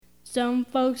Some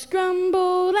folks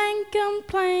grumble and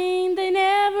complain, they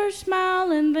never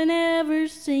smile and they never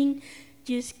sing.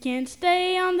 Just can't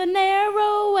stay on the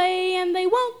narrow way, and they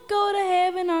won't go to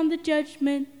heaven on the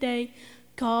judgment day.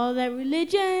 Call that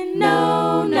religion?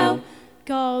 No, no.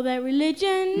 Call that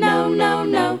religion? No, no,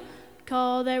 no.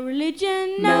 Call that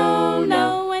religion? No,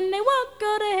 no. And they won't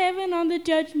go to heaven on the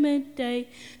judgment day.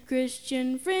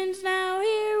 Christian friends, now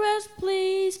hear us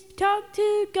please. Talk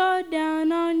to God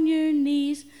down on your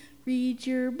knees. Read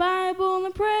your Bible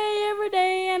and pray every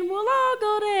day, and we'll all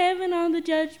go to heaven on the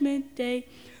judgment day.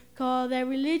 Call that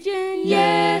religion?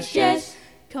 Yes, yes.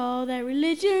 Call that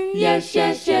religion? Yes,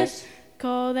 yes, yes.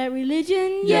 Call that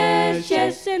religion? Yes,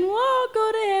 yes. And we'll all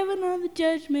go to heaven on the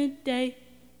judgment day.